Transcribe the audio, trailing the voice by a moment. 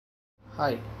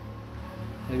Hi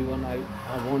everyone, I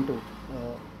want to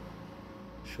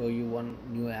show you one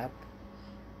new app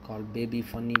called Baby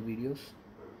Funny Videos.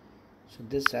 So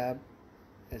this app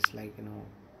is like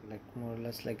more or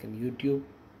less like a YouTube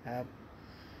app,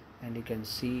 and you can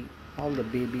see all the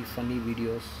baby funny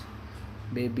videos,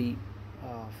 baby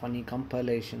funny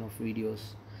compilation of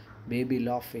videos, baby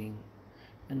laughing,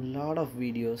 and lot of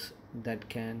videos that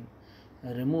can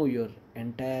remove your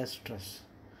entire stress.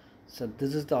 So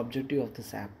this is the objective of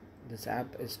this app. This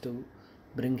app is to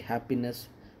bring happiness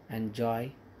and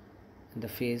joy in the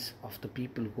face of the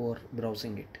people who are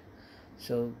browsing it.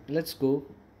 So let's go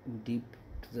deep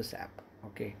to this app.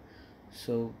 Okay,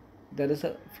 so there is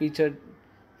a featured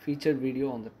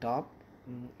video on the top,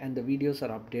 and the videos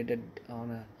are updated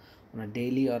on a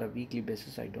daily or a weekly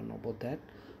basis. I don't know about that,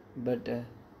 but I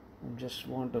just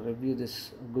want to review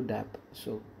this good app.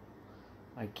 So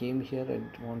I came here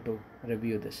and want to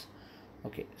review this.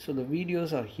 Okay, so the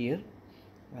videos are here.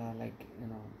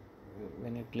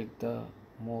 When you click the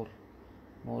more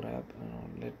app,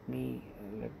 let me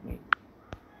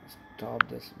stop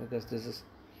this, because this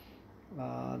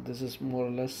is more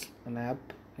or less an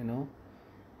app,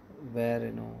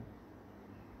 where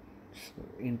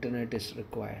internet is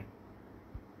required.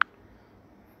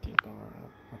 Click on our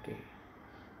app. Okay,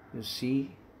 you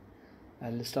see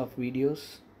a list of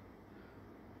videos,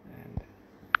 and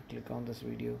click on this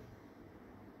video,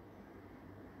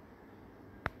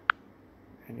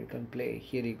 and you can play.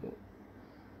 Here you go.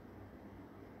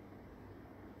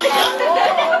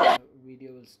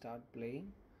 Video will start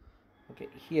playing. Okay,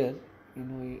 here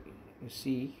you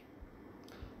see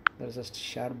there is a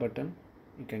share button.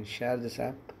 You can share this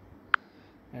app,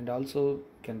 and also you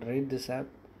can rate this app,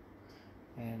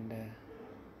 and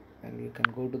you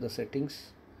can go to the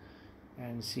settings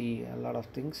and see a lot of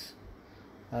things,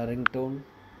 ringtone,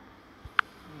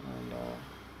 and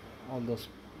all those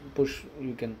push.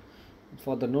 You can,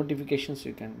 for the notifications,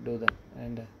 you can do that,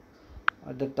 and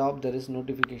at the top there is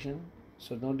notification.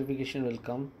 So notification will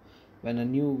come when a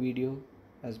new video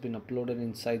has been uploaded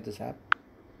inside this app.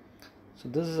 So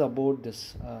this is about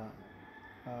this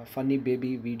funny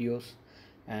baby videos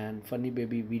and funny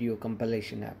baby video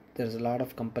compilation app. There's a lot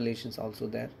of compilations also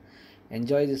there.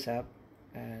 Enjoy this app,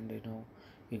 and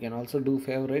you can also do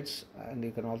favorites, and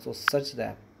you can also search the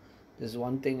app. This is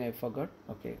one thing I forgot.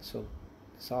 Okay, so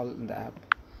it's all in the app.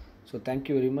 So thank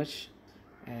you very much,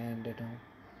 and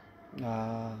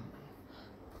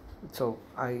so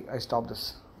I stop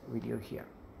this video here.